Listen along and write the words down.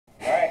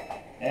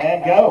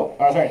and go.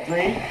 Oh, sorry, 3,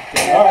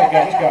 2. All right,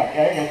 go, just go.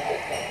 Yeah, you're good.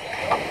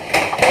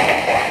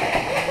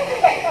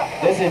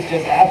 This is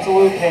just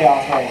absolute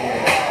chaos right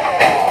here.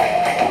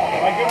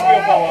 My good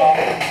wheel fell off.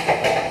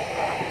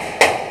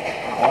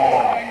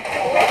 Wow.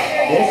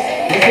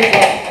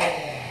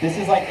 This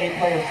is like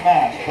 8-player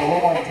Smash, but a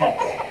little more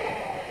intense.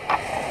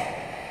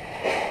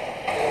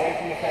 Away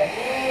from the fence.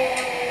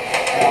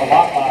 Yeah, a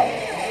lot louder.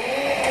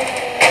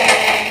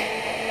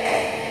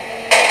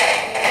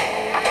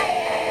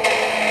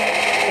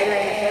 Spin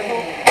around the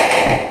circle.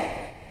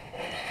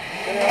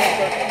 Spin around the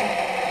circle.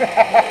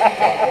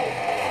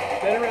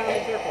 Spin around the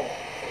circle.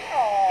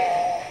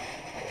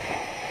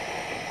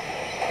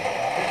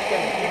 Keep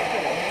spinning, keep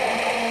spinning.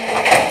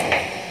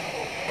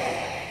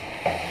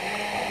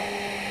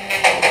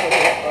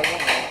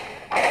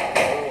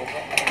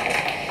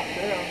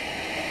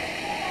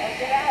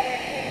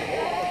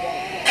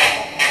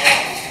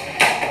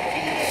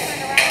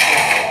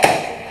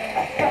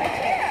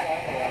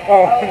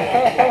 Oh, no.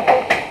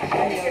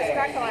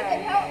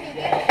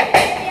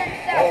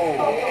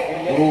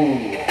 Ooh.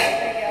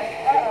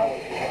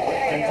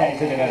 Sometimes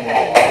in another way.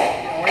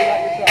 Worry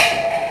about yourself.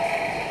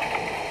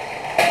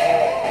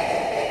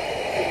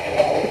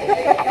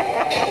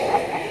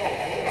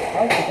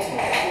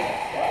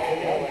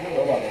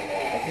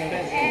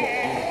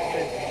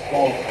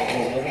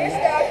 You're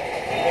stuck.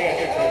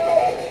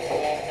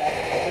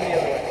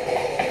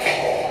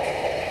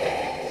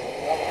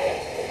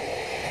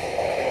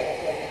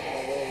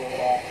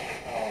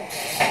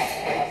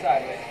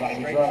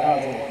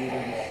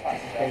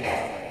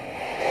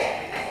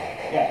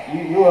 Yeah,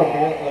 you are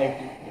really like.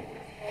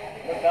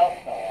 The belt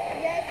fell off.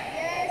 Yes.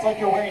 It's like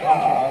you're wearing extra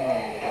armor.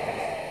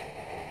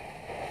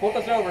 Flip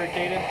us over,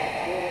 Caden.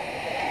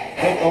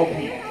 Good OP.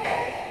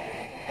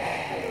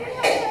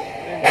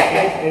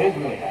 It is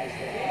really nice.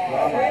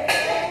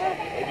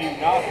 If you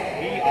knock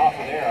me off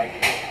of there, I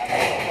can.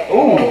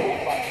 Ooh,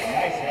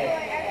 nice hit.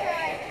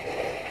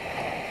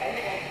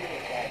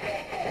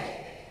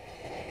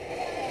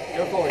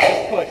 Go forward,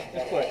 just push,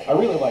 just push. I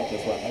really like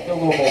this one. I feel a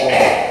little bit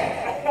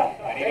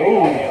weird.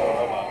 Ooh.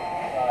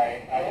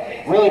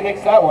 Really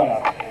mixed that one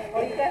up.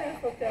 Oh, you got him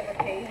flipped over,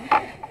 Kate. No,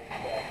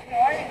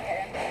 I didn't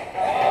get him.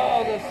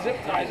 Oh, those zip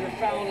ties are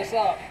fouling us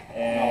up.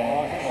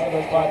 And one of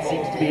those spots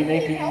seems to be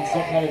making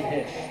some kind of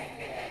pitch.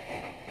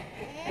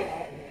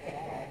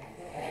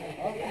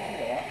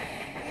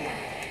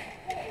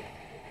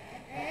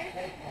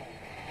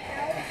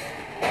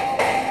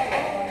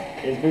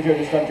 Is Mucho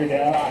Destructor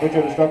down?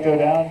 Mucho Destructo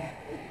down?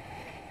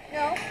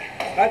 No.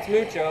 That's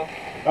Mucho.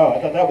 Oh, I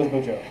thought that was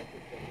Mucho.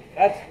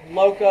 That's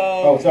Loco.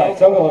 Oh, sorry.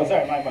 Sogo.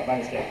 Sorry, my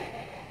mistake.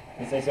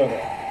 I say Sogo.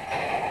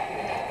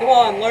 Come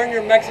on, learn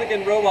your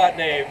Mexican robot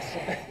names.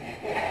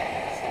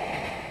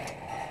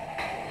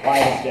 My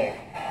mistake.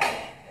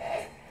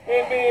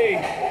 Hit me.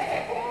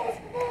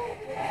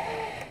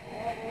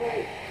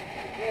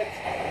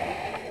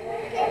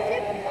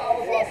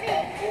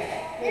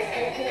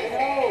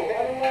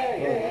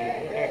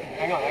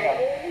 Hang on, I got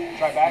it.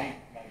 Try back.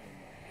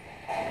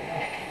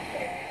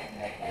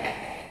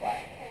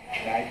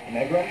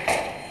 Negra?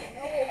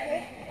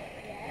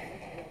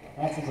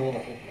 That seems a little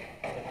fishy.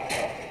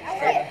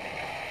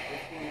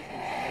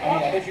 I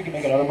bet you can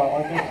make another bot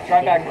like this.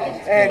 Try back.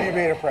 And you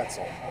made a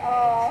pretzel.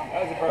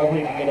 That was a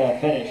Hopefully you can get a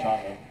finish on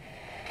them.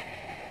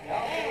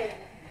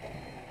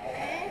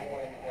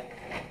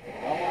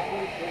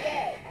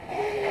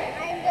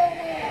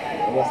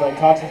 It looks like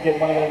Toxin's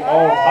getting one of those.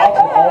 Oh,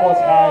 Toxin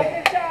almost had.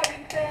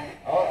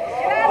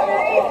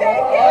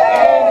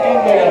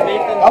 Good job,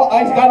 Ethan. Oh,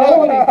 he's got another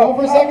one. He's going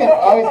for a second.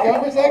 Oh, he's going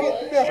for a second.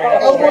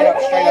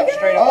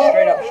 Straight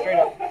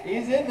up.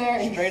 He's in there.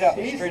 He's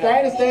Straight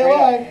trying up. to stay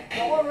alive.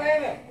 Someone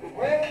ran him.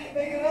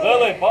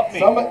 Lily, bump me.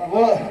 Somebody,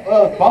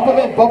 bump him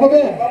in. Bump him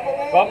in.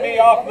 Bump me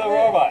off the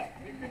robot.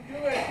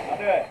 I'll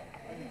do it.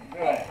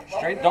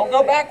 Straight. Don't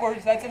go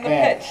backwards. That's in the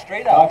pitch.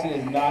 Straight up. Toxin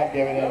is not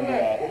giving him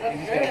that.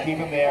 He's just going to keep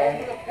him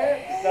there.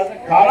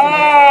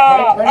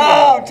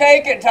 Oh,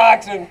 take it,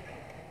 Toxin.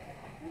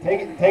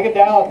 Take it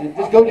down.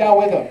 Just go down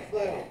with him.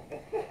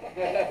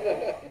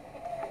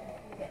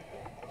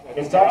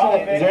 Is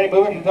there any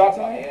movement from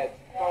Toxin?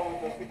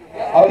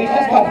 Oh, he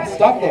just got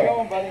stuck there.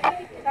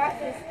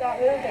 Toxin, stop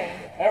moving.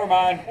 Never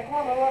mind.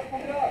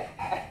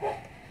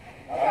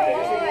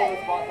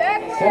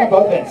 Backwards. Send them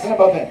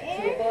both in.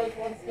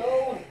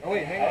 Oh,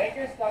 wait, hang on. I think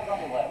you're stuck on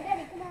the left.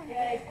 Daddy, come on.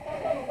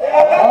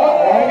 Oh,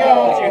 there we go.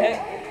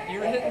 You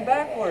were hitting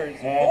backwards.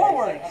 And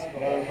Forwards.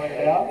 another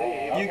player down.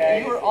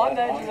 You were on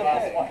the edge of the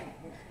pit.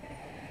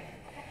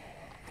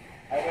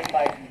 I went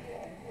by